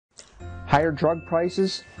Higher drug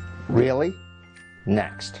prices? Really?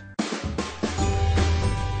 Next.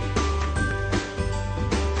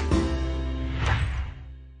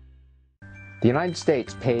 The United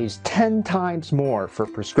States pays 10 times more for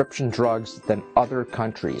prescription drugs than other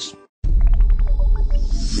countries.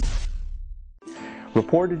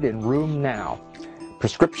 Reported in Rheum Now,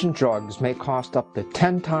 prescription drugs may cost up to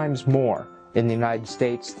 10 times more in the United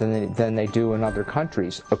States than they do in other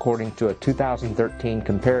countries, according to a 2013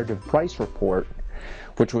 Comparative Price Report,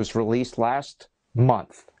 which was released last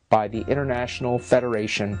month by the International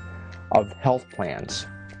Federation of Health Plans.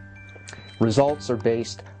 Results are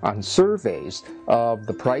based on surveys of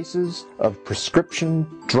the prices of prescription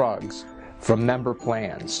drugs from member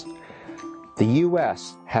plans. The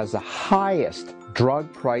U.S. has the highest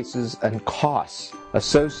drug prices and costs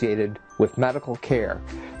associated with medical care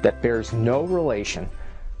that bears no relation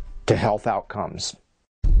to health outcomes.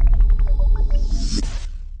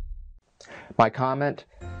 My comment: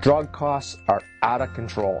 drug costs are out of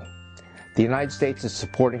control. The United States is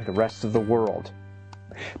supporting the rest of the world.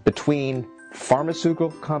 Between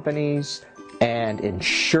pharmaceutical companies and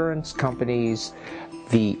insurance companies,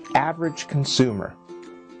 the average consumer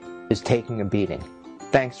is taking a beating.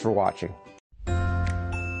 Thanks for watching.